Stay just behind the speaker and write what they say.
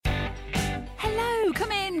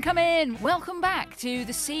come in. Welcome back to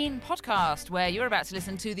the Scene podcast, where you're about to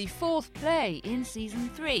listen to the fourth play in season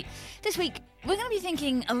 3. This week, we're going to be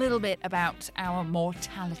thinking a little bit about our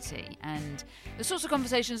mortality and the sorts of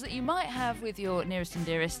conversations that you might have with your nearest and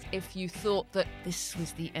dearest if you thought that this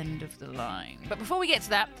was the end of the line. But before we get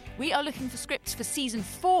to that, we are looking for scripts for season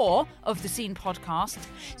 4 of the Scene podcast.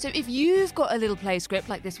 So if you've got a little play script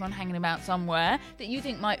like this one hanging about somewhere that you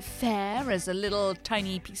think might fare as a little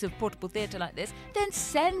tiny piece of portable theatre like this, then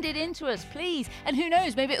send it in to us, please. And who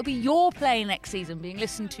knows, maybe it'll be your play next season being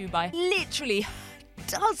listened to by literally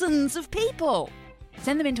dozens of people.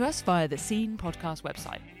 Send them in to us via the Scene podcast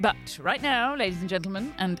website. But right now, ladies and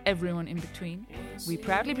gentlemen, and everyone in between, we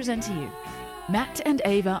proudly present to you Matt and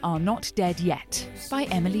Ava Are Not Dead Yet by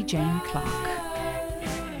Emily Jane Clark.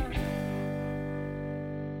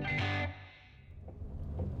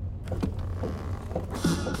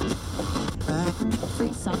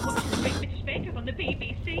 Free songs. British Bake Off on the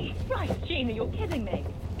BBC. Right, Gina, you're kidding me.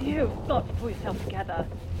 You've got to pull yourself together.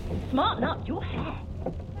 Smarten up your hair.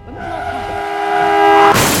 When was the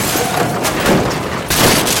last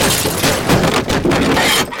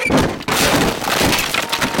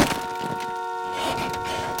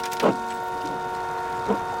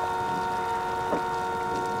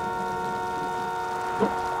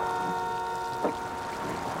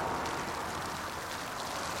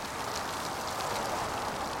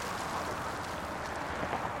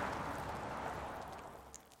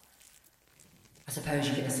I suppose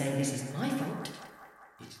you're going to say this is my fault.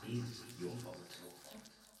 It is your fault.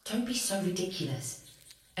 Don't be so ridiculous.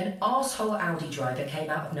 An arsehole Audi driver came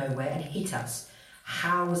out of nowhere and hit us.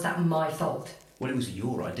 How was that my fault? Well, it was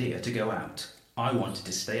your idea to go out. I wanted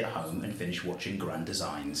to stay at home and finish watching Grand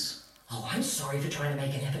Designs. Oh, I'm sorry for trying to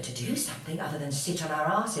make an effort to do something other than sit on our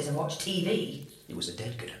asses and watch TV. It was a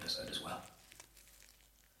dead good episode as well.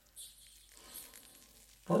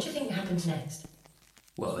 What do you think happens next?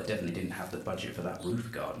 Well, they definitely didn't have the budget for that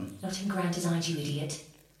roof garden. Not in Grand Designs, you idiot.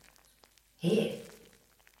 Here.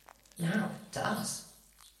 Now, to us.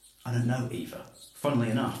 I don't know, Eva. Funnily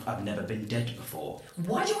enough, I've never been dead before.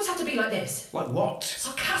 Why do you always have to be like this? Like what?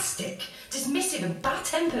 Sarcastic, dismissive and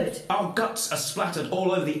bad-tempered. Our guts are splattered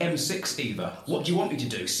all over the M6, Eva. What do you want me to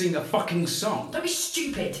do? Sing a fucking song? Don't be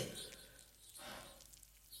stupid.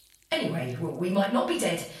 Anyway, we might not be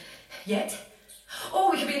dead. Yet.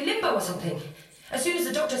 Or we could be in limbo or something. As soon as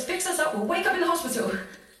the doctors fix us up, we'll wake up in the hospital.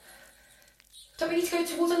 Don't we need to go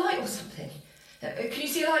towards a light or something? Can you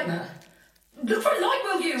see a light, Matt? Look for a light,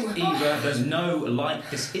 will you? Eva, there's no light.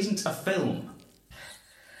 This isn't a film.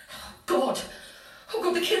 God. Oh,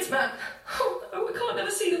 God, the kids, Matt. Oh, no, we can't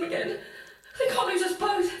never see them again. They can't lose us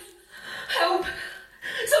both. Help.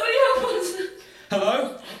 Somebody help us.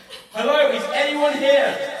 Hello? Hello? Is anyone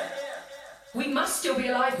here? We must still be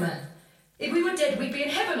alive, man. If we were dead, we'd be in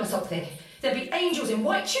heaven or something. There'd be angels in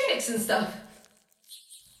white tunics and stuff.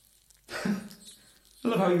 I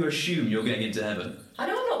love how you assume you're getting into heaven. I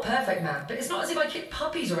know I'm not perfect, Matt, but it's not as if I kicked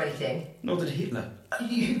puppies or anything. Nor did Hitler.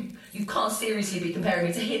 You can't seriously be comparing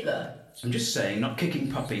me to Hitler. I'm just saying, not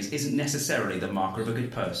kicking puppies isn't necessarily the marker of a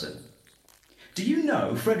good person. Do you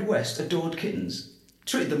know Fred West adored kittens?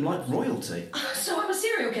 Treated them like royalty. So I'm a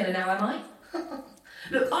serial killer now, am I?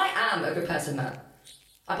 Look, I am a good person, Matt.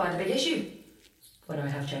 I buy the big issue when I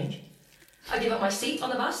have change. I give up my seat on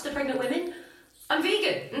the bus to pregnant women. I'm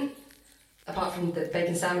vegan. Apart from the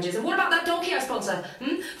bacon sandwiches. And what about that donkey I sponsor?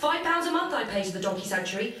 £5 a month I pay to the donkey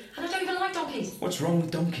sanctuary. And I don't even like donkeys. What's wrong with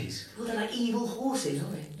donkeys? Well, they're like evil horses,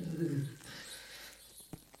 aren't they?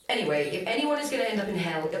 Anyway, if anyone is going to end up in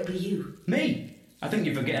hell, it'll be you. Me? I think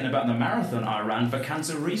you're forgetting about the marathon I ran for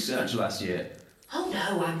cancer research last year. Oh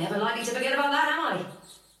no, I'm never likely to forget about that, am I?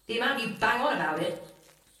 The amount you bang on about it.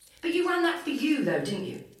 But you ran that for you, though, didn't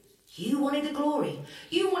you? You wanted the glory.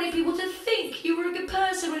 You wanted people to think you were a good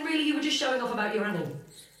person when really you were just showing off about your running.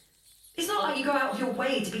 It's not like you go out of your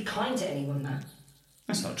way to be kind to anyone, Matt.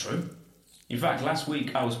 That's not true. In fact, last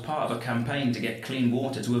week I was part of a campaign to get clean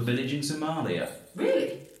water to a village in Somalia.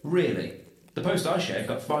 Really? Really? The post I shared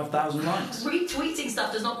got 5,000 likes. Retweeting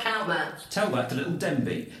stuff does not count, Matt. Tell that to little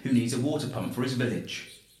Denby, who needs a water pump for his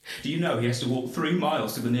village. Do you know he has to walk 3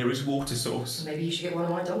 miles to the nearest water source? Maybe you should get one of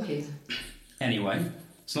my donkeys. Anyway,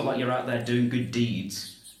 it's not like you're out there doing good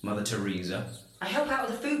deeds, Mother Teresa. I help out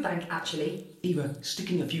with the food bank, actually. Eva,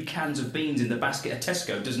 sticking a few cans of beans in the basket at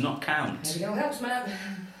Tesco does not count. Maybe it helps, Matt.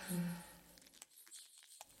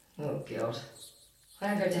 Oh, God. I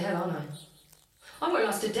am going to hell, aren't I? I won't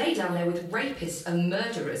last a day down there with rapists and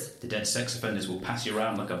murderers. The dead sex offenders will pass you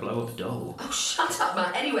around like a blow-up doll. Oh, shut up,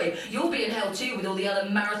 Matt. Anyway, you'll be in hell too with all the other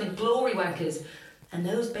marathon glory wankers. And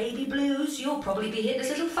those baby blues, you'll probably be Hitler's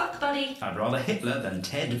little fuck buddy. I'd rather Hitler than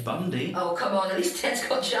Ted Bundy. Oh, come on, at least Ted's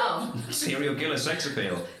got charm. Serial killer sex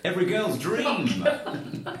appeal. Every girl's dream.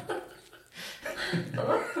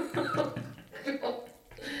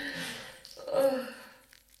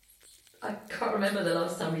 I can't remember the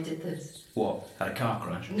last time we did this. What? Had a car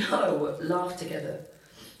crash? No, laughed together.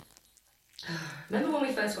 Remember when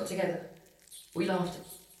we first got together? We laughed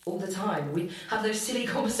all the time. We'd have those silly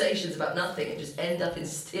conversations about nothing and just end up in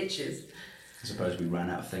stitches. I suppose we ran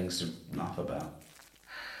out of things to laugh about.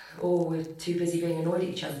 Or we're too busy being annoyed at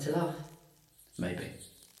each other to laugh. Maybe.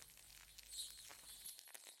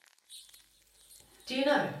 Do you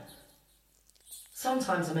know?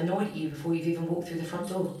 Sometimes I'm annoyed at you before you've even walked through the front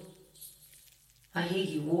door. I hear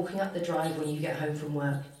you walking up the drive when you get home from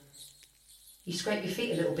work. You scrape your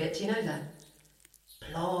feet a little bit, do you know that?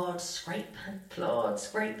 Plod, scrape,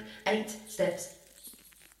 8 steps.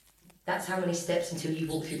 That's how many steps until you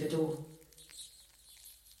walk through the door.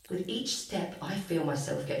 With each step, I feel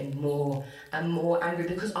myself getting more and more angry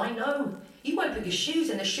because I know you won't put your shoes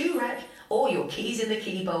in the shoe rack or your keys in the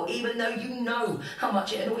key bowl, even though you know how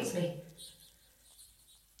much it annoys me.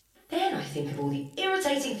 Then I think of all the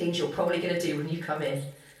irritating things you're probably going to do when you come in.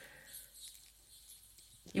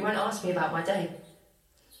 You won't ask me about my day.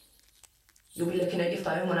 You'll be looking at your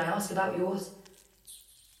phone when I ask about yours.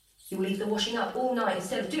 You'll leave the washing up all night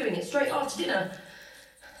instead of doing it straight after dinner.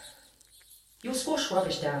 You'll squash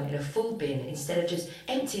rubbish down in a full bin instead of just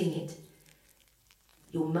emptying it.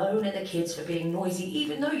 You'll moan at the kids for being noisy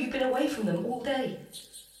even though you've been away from them all day.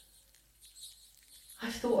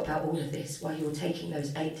 I've thought about all of this while you were taking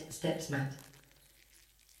those 8 steps, Matt.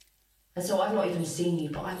 And so I've not even seen you,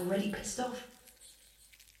 but I'm already pissed off.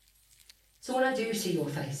 So when I do see your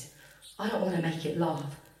face, I don't want to make it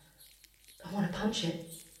laugh. I want to punch it.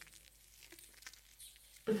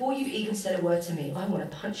 Before you've even said a word to me, I want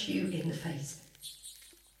to punch you in the face.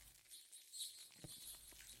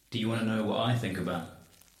 Do you want to know what I think about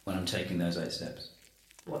when I'm taking those 8 steps?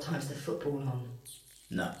 What time's the football on?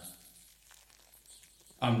 No.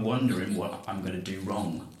 I'm wondering what I'm going to do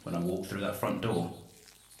wrong when I walk through that front door.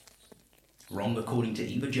 Wrong according to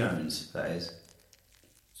Eva Jones, that is.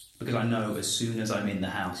 Because I know as soon as I'm in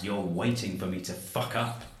the house, you're waiting for me to fuck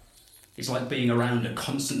up. It's like being around a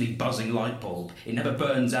constantly buzzing light bulb. It never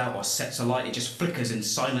burns out or sets alight, it just flickers in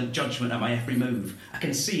silent judgment at my every move. I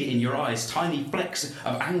can see it in your eyes, tiny flecks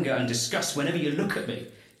of anger and disgust whenever you look at me.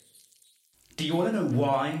 Do you want to know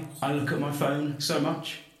why I look at my phone so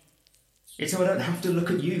much? It's so I don't have to look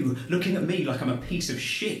at you, looking at me like I'm a piece of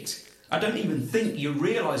shit. I don't even think you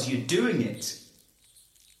realise you're doing it.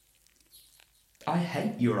 I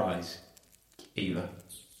hate your eyes, Eva.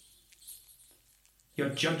 Your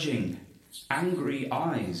judging, angry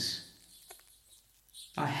eyes.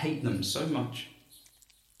 I hate them so much.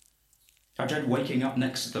 I dread waking up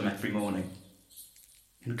next to them every morning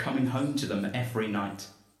and coming home to them every night.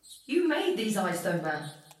 You made these eyes though, man.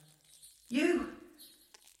 You.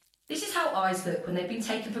 This is how eyes look when they've been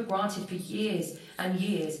taken for granted for years and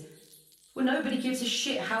years. When nobody gives a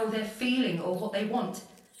shit how they're feeling or what they want.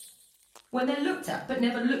 When they're looked at but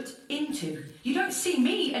never looked into. You don't see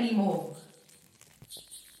me anymore.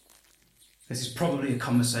 This is probably a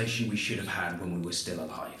conversation we should have had when we were still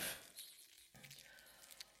alive.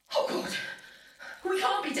 Oh God, we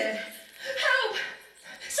can't be dead. Help!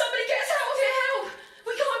 Somebody get us out of here, help!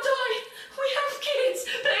 We can't die. We have kids,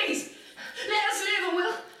 please. Let us live and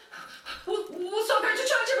we'll start going to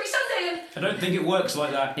church every Sunday and... I don't think it works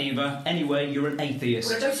like that, Eva. Anyway, you're an atheist.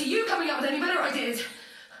 Well, I don't see you coming up with any better ideas.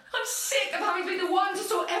 I'm sick of having been the one to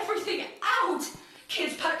sort everything out.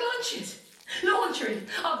 Kids pack lunches. Laundry,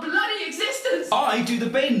 our bloody existence. I do the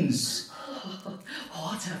bins. Oh,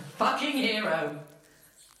 what a fucking hero.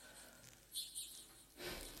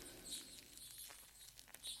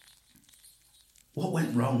 What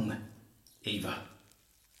went wrong, Eva?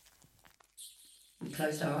 We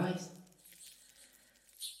closed our eyes.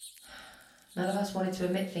 None of us wanted to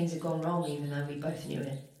admit things had gone wrong, even though we both knew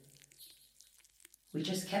it. We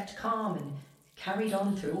just kept calm and carried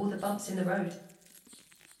on through all the bumps in the road.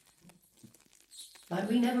 Like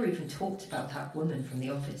we never even talked about that woman from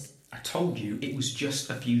the office. I told you it was just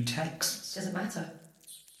a few texts. Doesn't matter.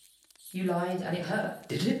 You lied and it hurt.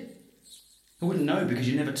 Did it? I wouldn't know because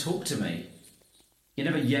you never talked to me. You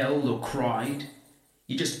never yelled or cried.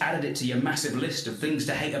 You just added it to your massive list of things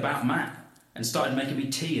to hate about Matt and started making me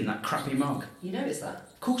tea in that crappy mug. You noticed that?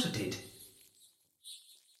 Of course I did.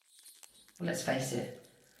 Well, let's face it.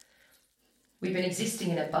 We've been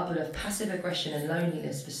existing in a bubble of passive aggression and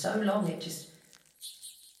loneliness for so long it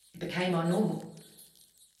became our normal.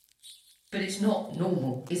 But it's not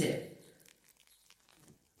normal, is it?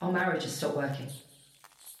 Our marriage has stopped working.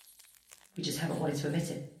 We just haven't wanted to admit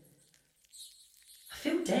it. I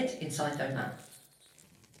feel dead inside though, Matt.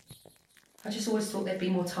 I just always thought there'd be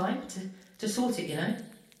more time to sort it, you know?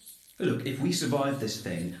 Look, if we survive this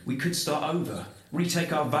thing, we could start over.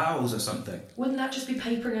 Retake our vows or something. Wouldn't that just be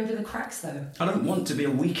papering over the cracks, though? I don't want to be a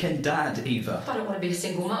weekend dad, Eva. I don't want to be a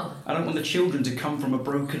single mum. I don't want the children to come from a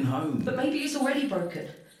broken home. But maybe it's already broken.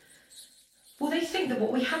 Will they think that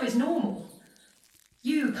what we have is normal?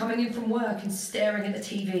 You coming in from work and staring at the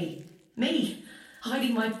TV. Me,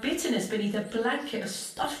 hiding my bitterness beneath a blanket of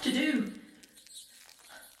stuff to do.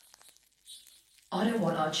 I don't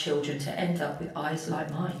want our children to end up with eyes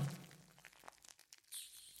like mine.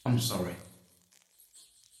 I'm sorry.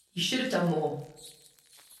 You should have done more.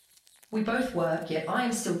 We both work, yet I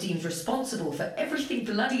am still deemed responsible for everything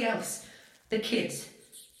bloody else. The kids,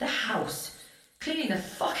 the house, cleaning the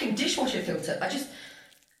fucking dishwasher filter. I just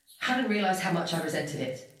hadn't realised how much I resented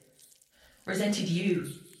it. Resented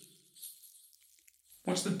you.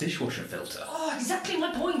 What's the dishwasher filter? Oh, exactly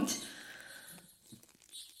my point.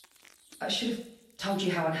 I should have told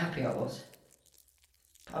you how unhappy I was.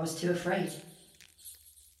 But I was too afraid.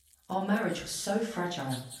 Our marriage was so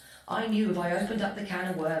fragile. I knew if I opened up the can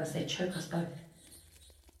of worms, they'd choke us both.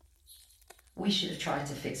 We should have tried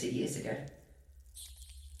to fix it years ago.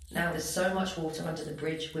 Now there's so much water under the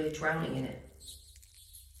bridge, we're drowning in it.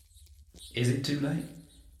 Is it too late?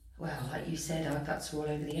 Well, like you said, our guts are all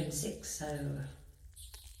over the M6, so...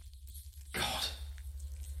 God.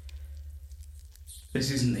 This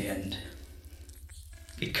isn't the end.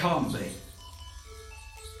 It can't be.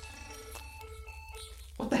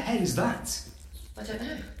 What the hell is that? I don't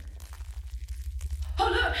know. Oh,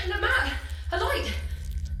 look, Matt! A light!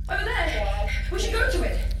 Over there! We should go to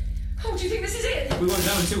it! Oh, do you think this is it? We won't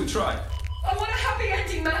know until we try. I want a happy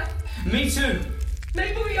ending, Matt! Me too!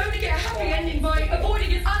 Maybe we only get a happy ending by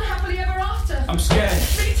avoiding it unhappily ever after! I'm scared.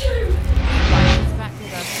 Me too! Right, it's back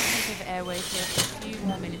with us. Take over airways here for a few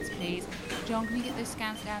more minutes, please. John, can you get those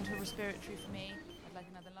scans down to a respiratory for me? I'd like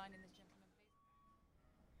another line in this gentleman,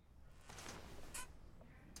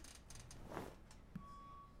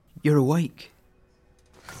 please. You're awake.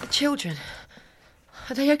 The children,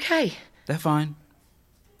 are they okay? They're fine.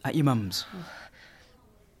 At your mum's.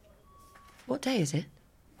 What day is it?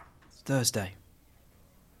 It's Thursday.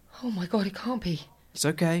 Oh my God, it can't be. It's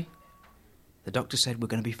okay. The doctor said we're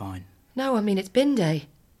going to be fine. No, I mean, it's bin day.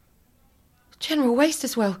 General waste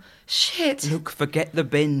as well. Shit. Look, forget the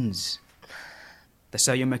bins. They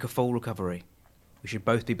say you'll make a full recovery. We should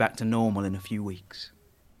both be back to normal in a few weeks.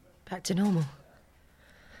 Back to normal.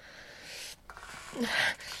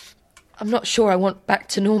 I'm not sure I want back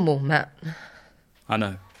to normal, Matt. I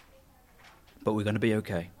know. But we're going to be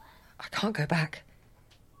okay. I can't go back.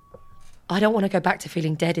 I don't want to go back to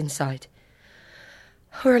feeling dead inside.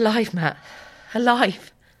 We're alive, Matt.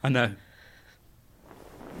 Alive. I know.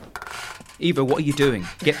 Eva, what are you doing?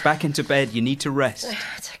 Get back into bed. You need to rest.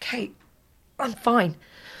 It's okay. I'm fine.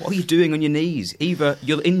 What are you doing on your knees? Eva,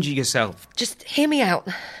 you'll injure yourself. Just hear me out.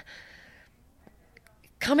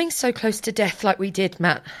 Coming so close to death like we did,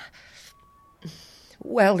 Matt.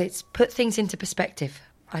 Well, it's put things into perspective,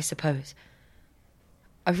 I suppose.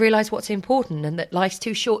 I've realised what's important and that life's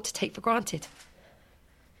too short to take for granted.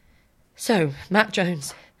 So, Matt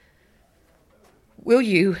Jones, will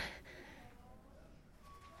you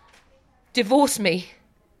divorce me?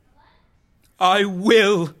 I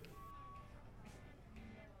will.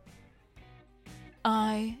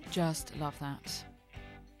 I just love that.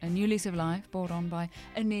 A new lease of life brought on by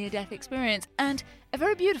a near-death experience and a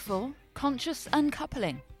very beautiful, conscious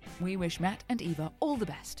uncoupling. We wish Matt and Eva all the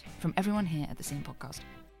best from everyone here at the Scene Podcast.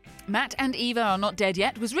 Matt and Eva Are Not Dead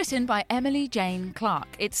Yet was written by Emily Jane Clark.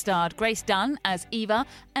 It starred Grace Dunn as Eva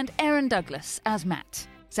and Aaron Douglas as Matt.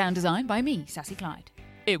 Sound design by me, Sassy Clyde.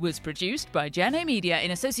 It was produced by Jano Media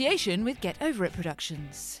in association with Get Over It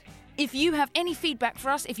Productions. If you have any feedback for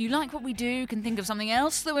us, if you like what we do, can think of something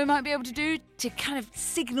else that we might be able to do to kind of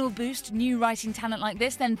signal boost new writing talent like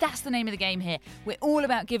this, then that's the name of the game here. We're all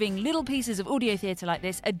about giving little pieces of audio theatre like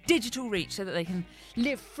this a digital reach so that they can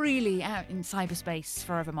live freely out in cyberspace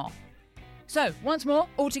forevermore. So, once more,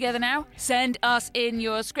 all together now, send us in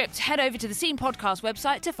your scripts. Head over to the Scene Podcast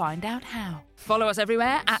website to find out how. Follow us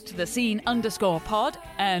everywhere at @thescene_pod,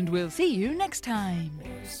 and we'll see you next time.